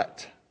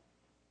 but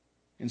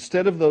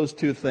instead of those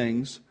two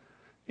things,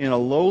 in a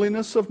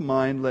lowliness of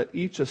mind, let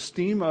each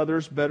esteem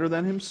others better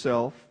than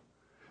himself.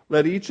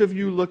 Let each of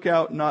you look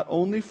out not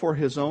only for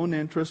his own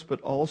interest, but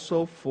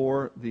also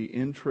for the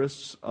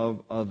interests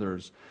of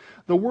others.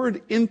 The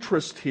word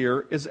interest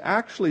here is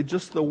actually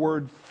just the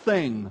word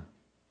thing.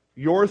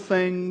 Your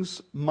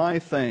things, my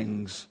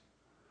things.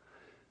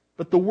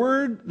 But the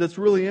word that's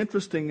really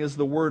interesting is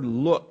the word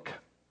look.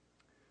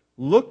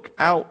 Look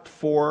out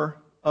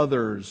for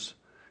others.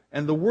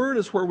 And the word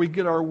is where we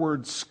get our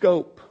word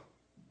scope.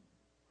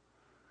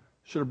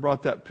 Should have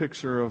brought that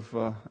picture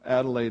of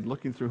Adelaide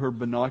looking through her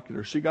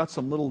binoculars. She got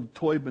some little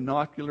toy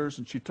binoculars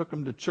and she took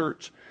them to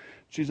church.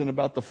 She's in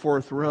about the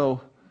 4th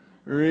row,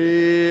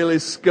 really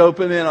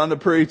scoping in on the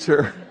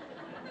preacher.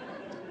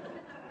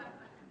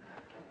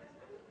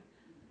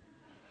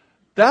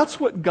 That's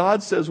what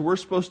God says we're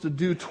supposed to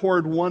do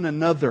toward one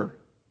another.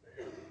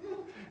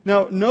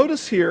 Now,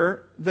 notice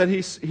here that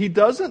he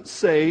doesn't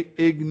say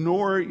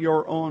ignore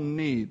your own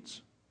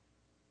needs.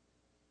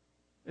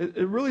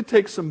 It really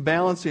takes some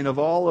balancing of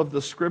all of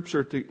the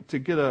Scripture to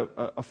get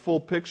a full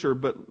picture.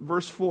 But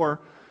verse 4,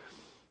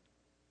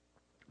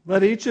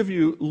 let each of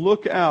you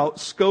look out,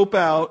 scope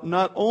out,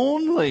 not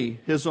only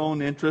his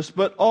own interests,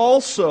 but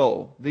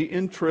also the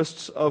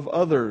interests of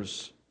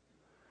others.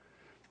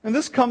 And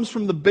this comes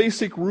from the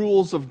basic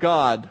rules of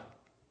God.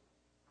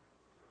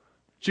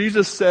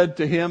 Jesus said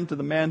to him, to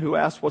the man who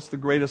asked, what's the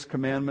greatest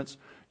commandments?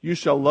 You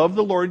shall love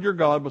the Lord your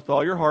God with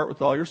all your heart,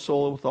 with all your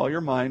soul, with all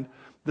your mind.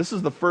 This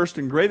is the first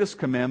and greatest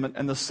commandment,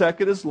 and the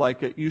second is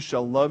like it. You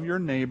shall love your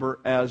neighbor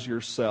as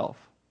yourself.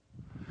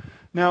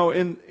 Now,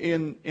 in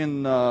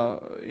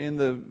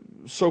the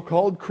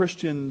so-called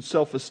Christian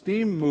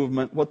self-esteem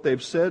movement, what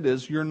they've said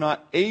is you're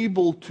not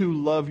able to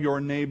love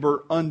your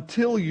neighbor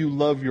until you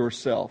love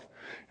yourself.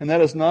 And that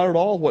is not at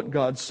all what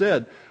God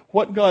said.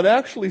 What God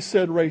actually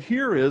said right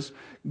here is,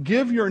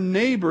 give your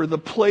neighbor the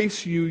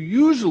place you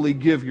usually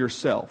give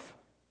yourself.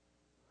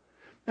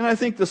 And I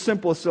think the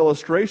simplest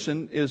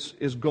illustration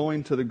is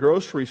going to the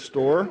grocery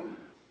store.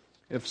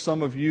 If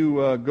some of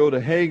you go to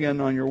Hagen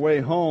on your way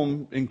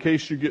home, in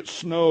case you get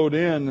snowed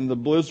in the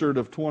blizzard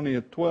of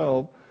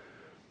 2012,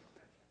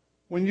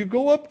 when you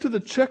go up to the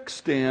check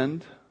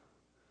stand,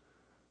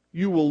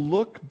 you will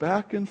look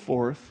back and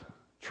forth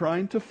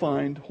trying to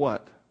find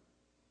what?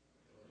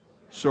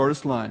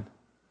 Shortest line.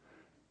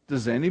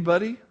 Does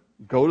anybody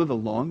go to the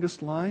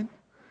longest line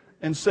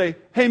and say,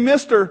 hey,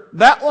 mister,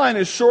 that line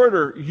is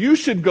shorter. You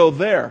should go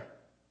there?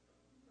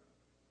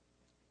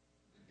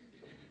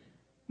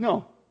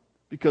 No,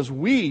 because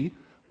we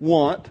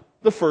want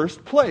the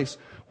first place.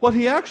 What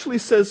he actually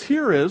says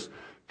here is,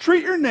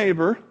 treat your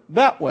neighbor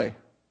that way.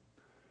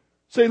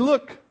 Say,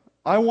 look,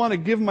 I want to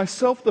give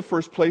myself the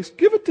first place.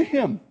 Give it to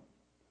him.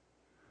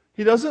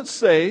 He doesn't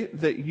say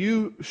that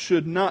you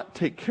should not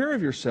take care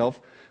of yourself,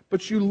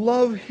 but you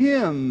love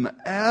him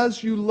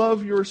as you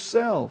love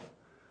yourself.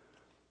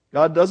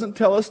 God doesn't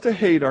tell us to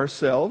hate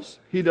ourselves.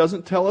 He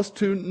doesn't tell us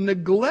to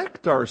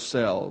neglect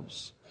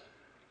ourselves.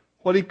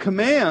 What he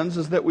commands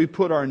is that we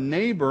put our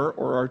neighbor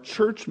or our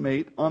church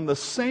mate on the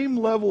same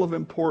level of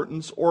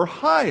importance or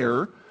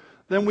higher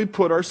than we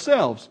put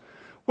ourselves.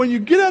 When you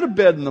get out of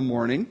bed in the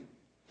morning,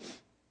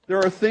 there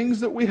are things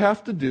that we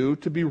have to do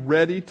to be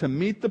ready to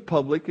meet the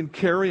public and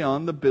carry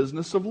on the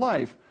business of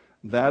life.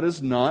 That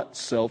is not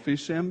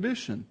selfish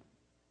ambition.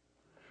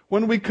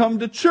 When we come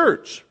to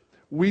church,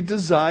 we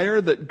desire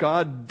that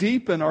God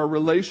deepen our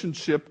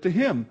relationship to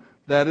Him.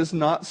 That is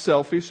not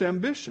selfish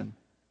ambition.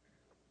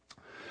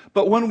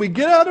 But when we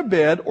get out of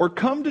bed or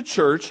come to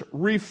church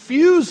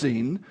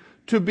refusing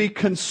to be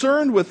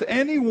concerned with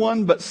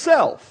anyone but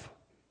self,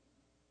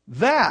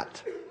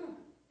 that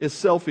is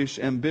selfish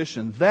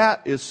ambition.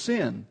 That is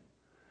sin.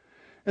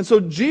 And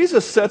so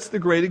Jesus sets the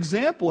great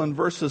example in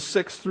verses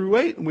 6 through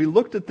 8. And we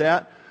looked at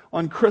that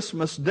on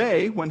Christmas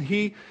Day when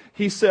he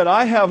said,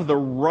 I have the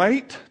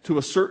right to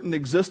a certain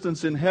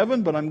existence in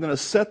heaven, but I'm going to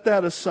set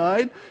that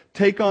aside,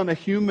 take on a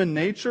human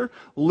nature,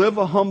 live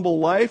a humble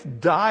life,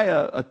 die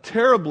a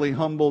terribly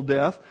humble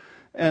death,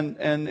 and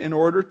in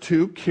order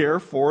to care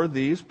for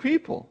these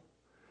people.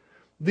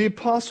 The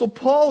Apostle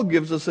Paul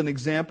gives us an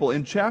example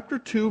in chapter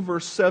 2,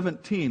 verse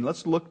 17.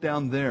 Let's look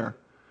down there.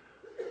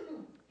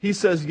 He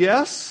says,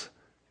 yes,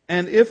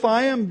 and if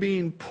I am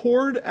being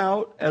poured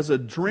out as a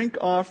drink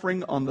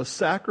offering on the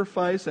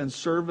sacrifice and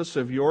service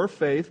of your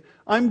faith,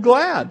 I'm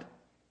glad,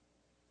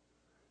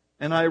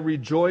 and I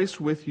rejoice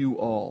with you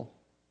all.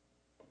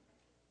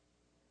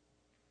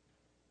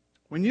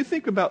 When you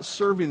think about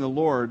serving the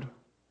Lord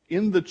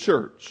in the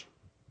church,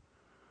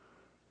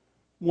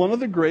 one of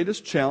the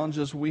greatest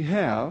challenges we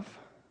have,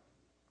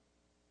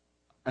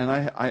 and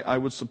I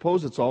would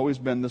suppose it's always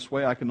been this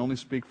way, I can only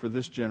speak for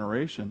this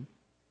generation,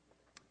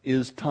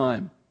 is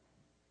time.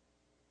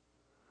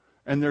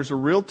 And there's a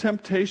real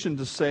temptation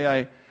to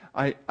say,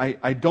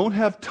 I don't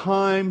have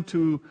time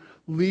to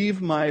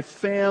leave my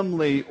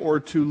family or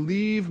to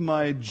leave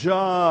my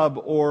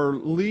job or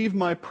leave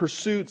my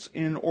pursuits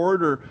in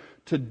order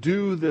to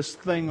do this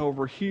thing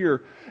over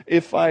here.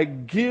 If I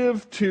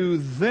give to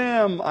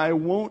them, I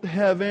won't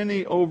have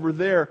any over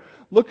there.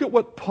 Look at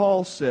what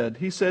Paul said.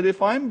 He said,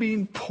 if I'm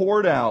being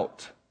poured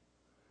out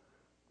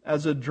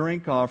as a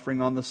drink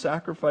offering on the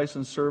sacrifice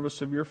and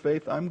service of your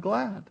faith, I'm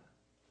glad.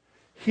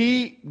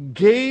 He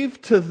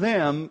gave to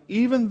them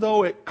even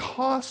though it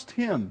cost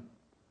him.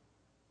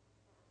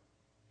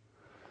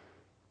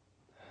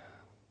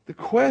 The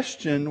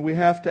question we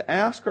have to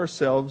ask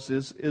ourselves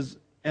is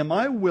am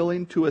I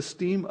willing to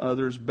esteem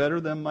others better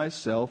than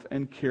myself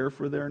and care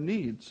for their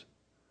needs?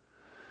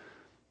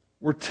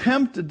 We're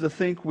tempted to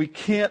think we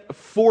can't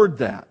afford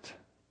that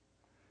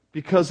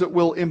because it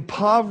will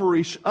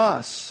impoverish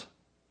us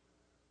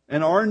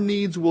and our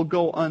needs will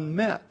go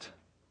unmet.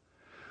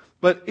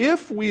 But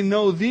if we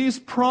know these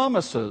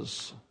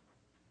promises,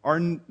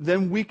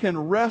 then we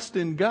can rest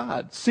in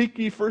God. Seek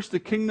ye first the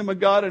kingdom of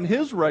God and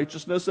His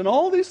righteousness, and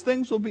all these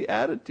things will be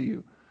added to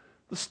you.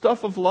 The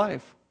stuff of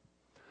life.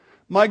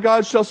 My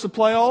God shall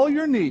supply all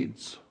your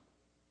needs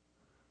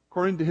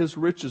according to His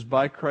riches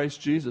by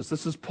Christ Jesus.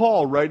 This is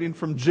Paul writing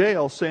from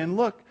jail saying,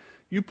 look,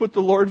 you put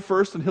the Lord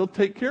first and He'll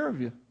take care of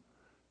you.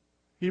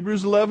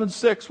 Hebrews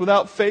 11:6,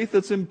 without faith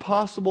it's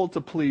impossible to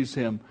please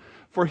Him.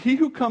 For he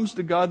who comes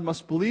to God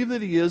must believe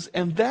that He is,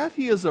 and that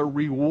He is a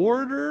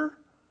rewarder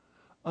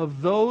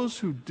of those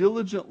who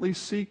diligently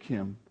seek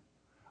Him.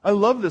 I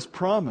love this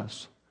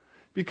promise,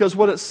 because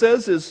what it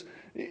says is,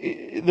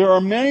 there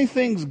are many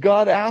things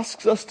God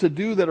asks us to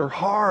do that are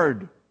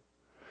hard.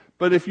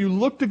 But if you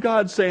look to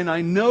God saying,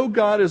 I know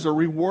God is a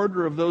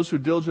rewarder of those who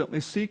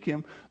diligently seek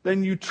Him,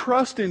 then you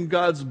trust in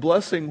God's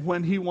blessing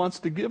when He wants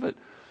to give it.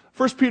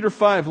 1 Peter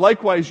 5,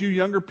 likewise, you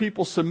younger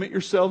people, submit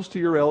yourselves to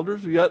your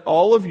elders, yet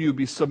all of you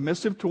be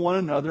submissive to one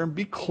another and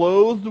be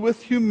clothed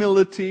with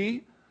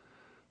humility.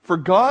 For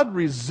God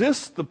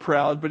resists the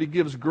proud, but He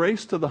gives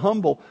grace to the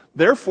humble.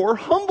 Therefore,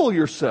 humble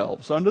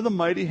yourselves under the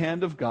mighty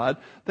hand of God,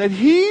 that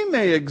He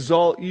may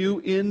exalt you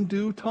in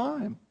due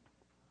time.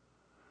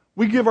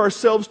 We give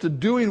ourselves to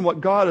doing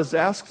what God has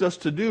asked us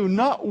to do,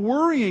 not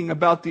worrying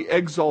about the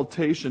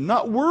exaltation,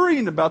 not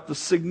worrying about the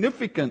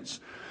significance.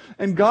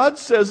 And God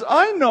says,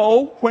 I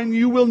know when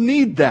you will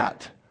need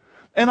that.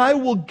 And I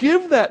will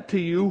give that to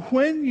you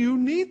when you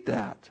need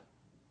that.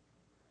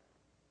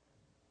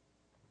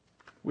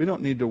 We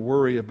don't need to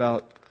worry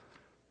about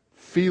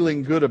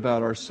feeling good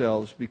about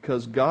ourselves,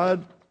 because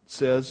God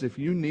says, if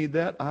you need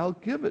that, I'll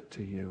give it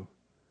to you.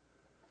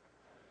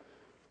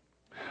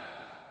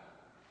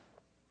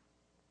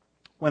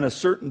 When a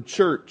certain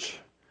church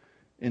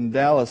in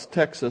Dallas,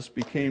 Texas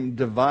became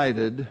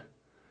divided,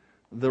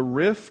 the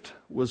rift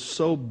was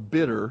so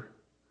bitter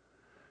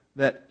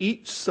that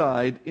each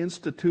side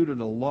instituted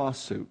a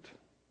lawsuit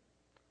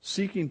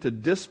seeking to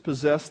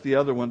dispossess the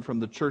other one from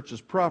the church's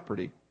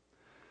property.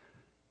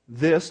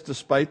 This,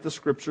 despite the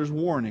Scripture's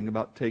warning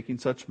about taking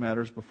such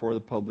matters before the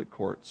public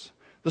courts.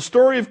 The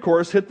story, of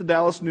course, hit the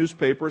Dallas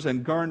newspapers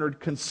and garnered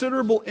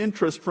considerable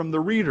interest from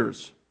the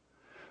readers.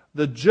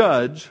 The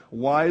judge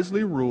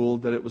wisely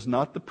ruled that it was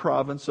not the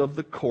province of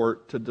the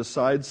court to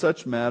decide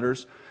such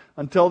matters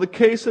until the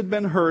case had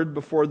been heard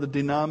before the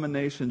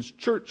denomination's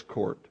church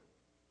court.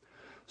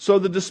 So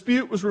the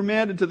dispute was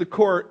remanded to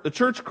the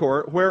church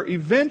court, where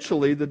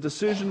eventually the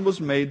decision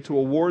was made to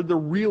award the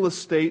real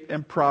estate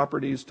and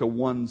properties to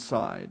one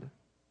side.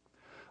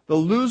 The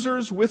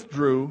losers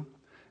withdrew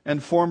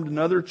and formed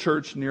another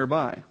church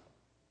nearby.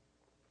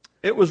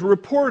 It was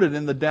reported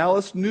in the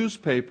Dallas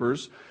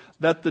newspapers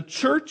that the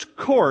church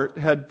court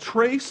had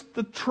traced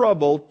the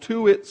trouble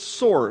to its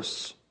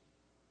source.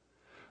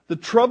 The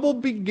trouble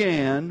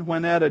began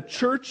when at a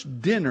church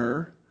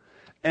dinner,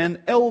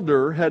 an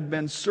elder had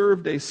been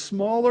served a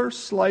smaller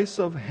slice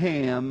of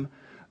ham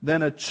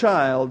than a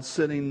child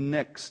sitting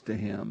next to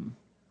him.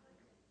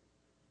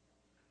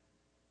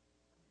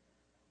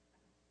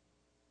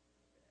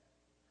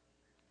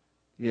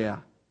 Yeah.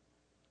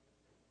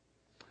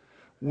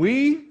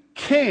 We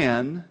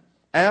can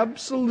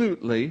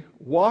absolutely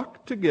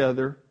walk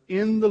together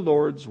in the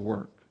Lord's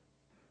work.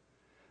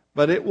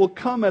 But it will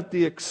come at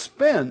the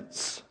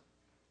expense,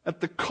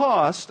 at the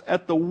cost,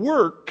 at the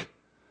work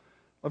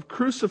of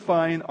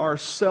crucifying our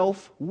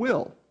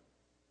self-will.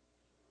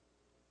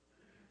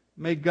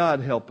 May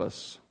God help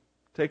us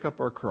take up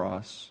our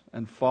cross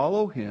and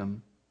follow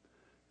Him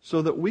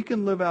so that we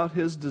can live out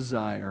His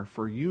desire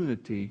for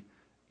unity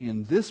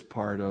in this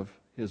part of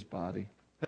His body.